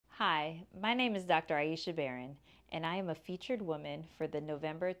Hi, my name is Dr. Aisha Baron, and I am a featured woman for the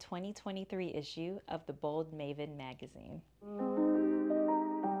November 2023 issue of the Bold Maven magazine.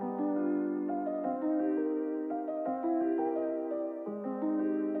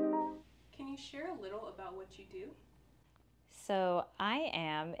 Can you share a little about what you do? So, I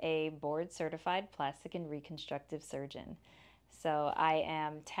am a board certified plastic and reconstructive surgeon. So, I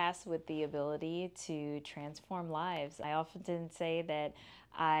am tasked with the ability to transform lives. I often say that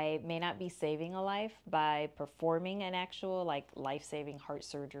I may not be saving a life by performing an actual life-saving heart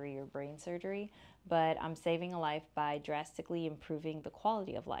surgery or brain surgery, but I'm saving a life by drastically improving the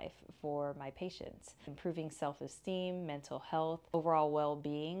quality of life for my patients, improving self-esteem, mental health, overall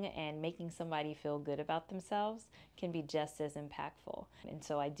well-being, and making somebody feel good about themselves can be just as impactful. And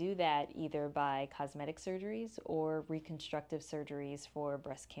so I do that either by cosmetic surgeries or reconstructive surgeries for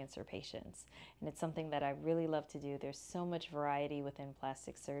breast cancer patients. And it's something that I really love to do. There's so much variety within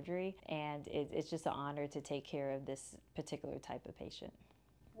plastic surgery, and it's just an honor to take care of this particular type of patient.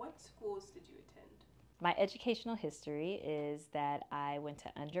 What schools did you attend? My educational history is that I went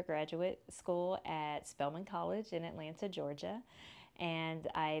to undergraduate school at Spelman College in Atlanta, Georgia, and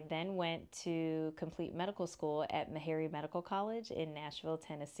I then went to complete medical school at Meharry Medical College in Nashville,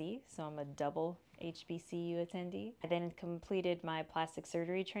 Tennessee. So I'm a double HBCU attendee. I then completed my plastic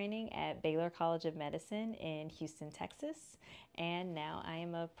surgery training at Baylor College of Medicine in Houston, Texas, and now I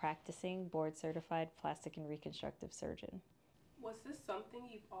am a practicing board certified plastic and reconstructive surgeon. Was this something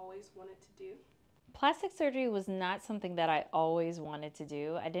you've always wanted to do? Plastic surgery was not something that I always wanted to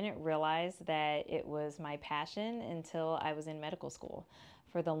do. I didn't realize that it was my passion until I was in medical school.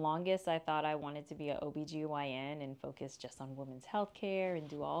 For the longest, I thought I wanted to be an OBGYN and focus just on women's health care and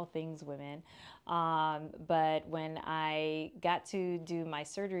do all things women. But when I got to do my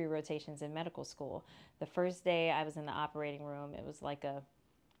surgery rotations in medical school, the first day I was in the operating room, it was like a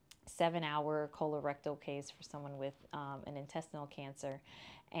 7-hour colorectal case for someone with an intestinal cancer,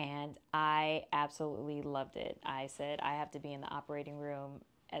 and I absolutely loved it. I said I have to be in the operating room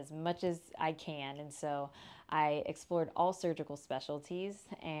as much as I can, and so I explored all surgical specialties,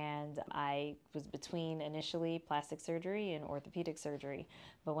 and I was between initially plastic surgery and orthopedic surgery.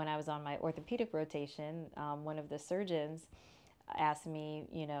 But when I was on my orthopedic rotation, one of the surgeons asked me,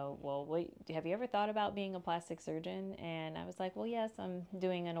 well, have you ever thought about being a plastic surgeon? And I was like, well, yes, I'm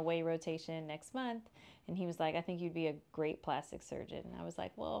doing an away rotation next month. And he was like, I think you'd be a great plastic surgeon. And I was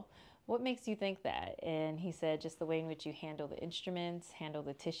like, well, what makes you think that? And he said, just the way in which you handle the instruments, handle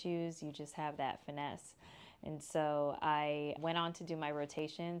the tissues, you just have that finesse. And so I went on to do my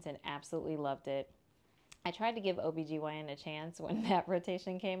rotations and absolutely loved it. I tried to give OBGYN a chance when that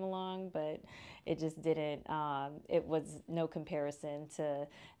rotation came along, but it just didn't, it was no comparison to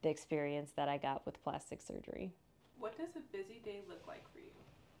the experience that I got with plastic surgery. What does a busy day look like for you?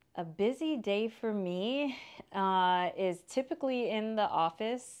 A busy day for me is typically in the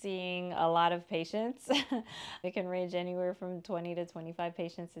office seeing a lot of patients. It can range anywhere from 20 to 25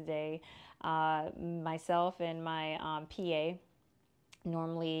 patients a day. Myself and my PA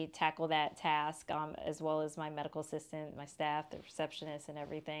normally tackle that task, as well as my medical assistant, my staff, the receptionist, and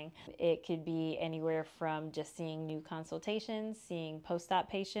everything. It could be anywhere from just seeing new consultations, seeing post-op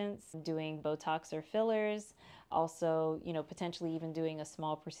patients, doing Botox or fillers, also, potentially even doing a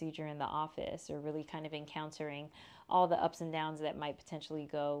small procedure in the office, or really kind of encountering all the ups and downs that might potentially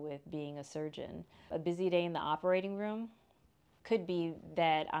go with being a surgeon. A busy day in the operating room could be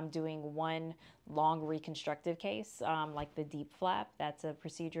that I'm doing one long reconstructive case, like the DIEP flap. That's a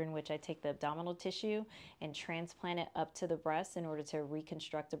procedure in which I take the abdominal tissue and transplant it up to the breast in order to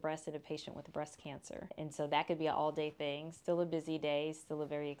reconstruct a breast in a patient with breast cancer. And so that could be an all-day thing, still a busy day, still a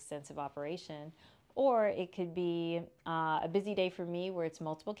very extensive operation. Or it could be a busy day for me where it's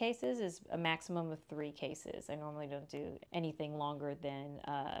multiple cases, is a maximum of 3 cases. I normally don't do anything longer than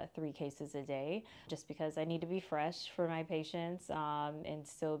 3 cases a day, just because I need to be fresh for my patients and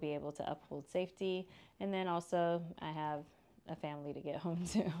still be able to uphold safety. And then also I have a family to get home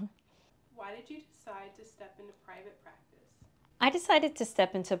to. Why did you decide to step into private practice? I decided to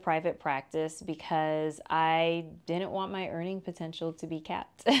step into private practice because I didn't want my earning potential to be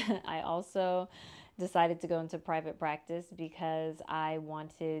capped. I also decided to go into private practice because I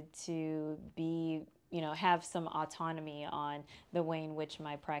wanted to be, have some autonomy on the way in which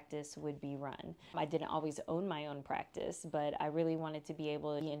my practice would be run. I didn't always own my own practice, but I really wanted to be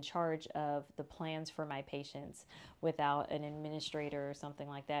able to be in charge of the plans for my patients without an administrator or something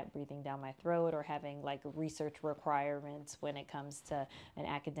like that breathing down my throat, or having like research requirements when it comes to an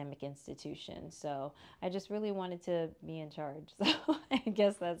academic institution. So I just really wanted to be in charge. So I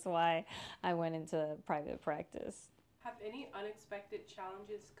guess that's why I went into private practice. Have any unexpected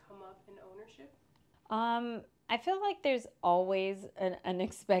challenges come up in ownership? I feel like there's always an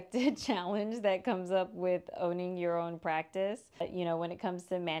unexpected challenge that comes up with owning your own practice. You know, when it comes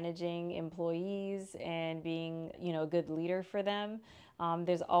to managing employees and being, a good leader for them,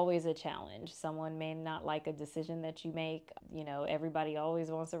 there's always a challenge. Someone may not like a decision that you make. You know, everybody always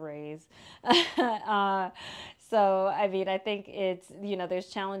wants a raise. I think there's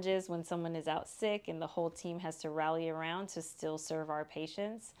challenges when someone is out sick and the whole team has to rally around to still serve our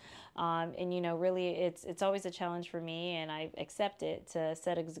patients. Really, it's always a challenge for me, and I accept it to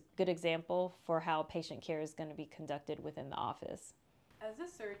set a good example for how patient care is going to be conducted within the office. As a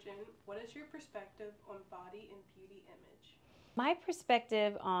surgeon, what is your perspective on body and beauty image? My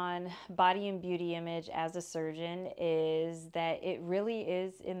perspective on body and beauty image as a surgeon is that it really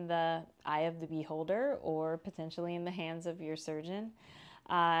is in the eye of the beholder, or potentially in the hands of your surgeon.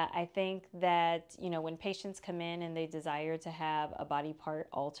 I think that, when patients come in and they desire to have a body part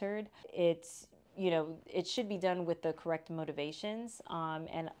altered, it should be done with the correct motivations.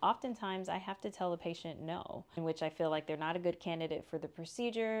 And oftentimes I have to tell the patient no, in which I feel like they're not a good candidate for the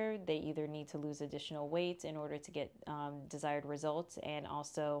procedure. They either need to lose additional weight in order to get desired results, and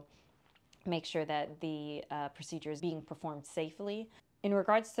also make sure that the procedure is being performed safely. In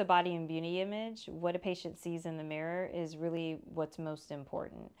regards to body and beauty image, what a patient sees in the mirror is really what's most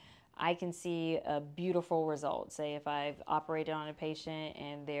important. I can see a beautiful result. Say if I've operated on a patient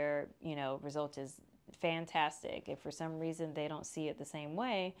and their, result is fantastic. If for some reason they don't see it the same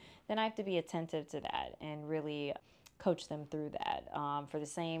way, then I have to be attentive to that and really coach them through that. For the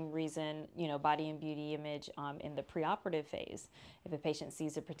same reason, body and beauty image in the preoperative phase. If a patient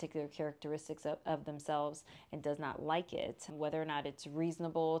sees a particular characteristics of themselves and does not like it, whether or not it's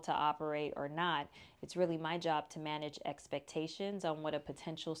reasonable to operate or not, it's really my job to manage expectations on what a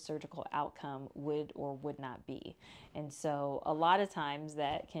potential surgical outcome would or would not be. And so a lot of times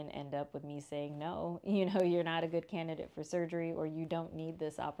that can end up with me saying, no, you're not a good candidate for surgery, or you don't need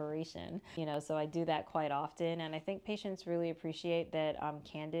this operation. So I do that quite often. And I think patients really appreciate that I'm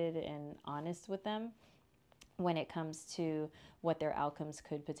candid and honest with them when it comes to what their outcomes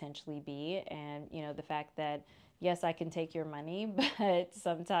could potentially be. And, the fact that, yes, I can take your money, but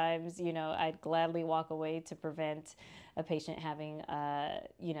sometimes, I'd gladly walk away to prevent a patient having,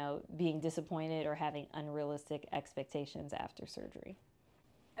 being disappointed or having unrealistic expectations after surgery.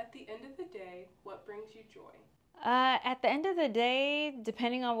 At the end of the day, what brings you joy? At the end of the day,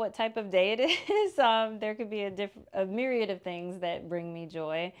 depending on what type of day it is, there could be a myriad of things that bring me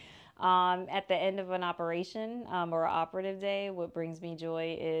joy. At the end of an operation or operative day, what brings me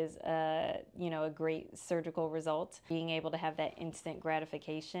joy is a great surgical result. Being able to have that instant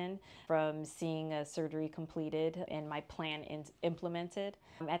gratification from seeing a surgery completed and my plan implemented.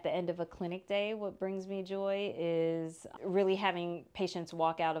 At the end of a clinic day, what brings me joy is really having patients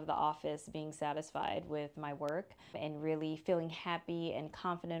walk out of the office being satisfied with my work and really feeling happy and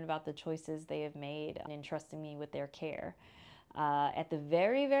confident about the choices they have made and entrusting me with their care. At the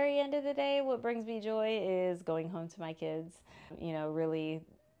very, very end of the day, what brings me joy is going home to my kids. Really,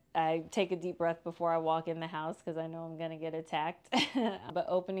 I take a deep breath before I walk in the house because I know I'm going to get attacked. But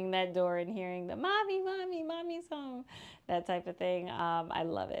opening that door and hearing the mommy, mommy, mommy's home, that type of thing, I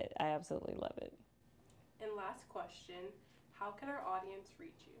love it. I absolutely love it. And last question, how can our audience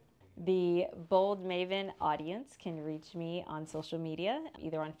reach you? The Bold Maven audience can reach me on social media,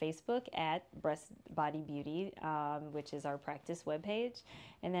 either on Facebook at Breast Body Beauty, which is our practice webpage,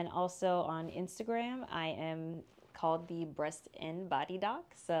 and then also on Instagram. I am called the Breast N Body Doc,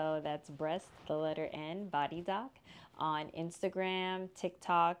 so that's breast, the letter N, Body Doc, on Instagram,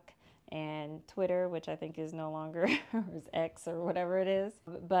 TikTok, and Twitter, which I think is no longer, or is X or whatever it is.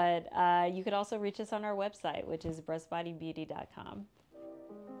 But you could also reach us on our website, which is breastbodybeauty.com.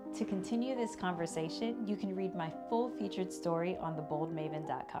 To continue this conversation, you can read my full featured story on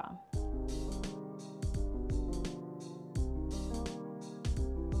theboldmaven.com.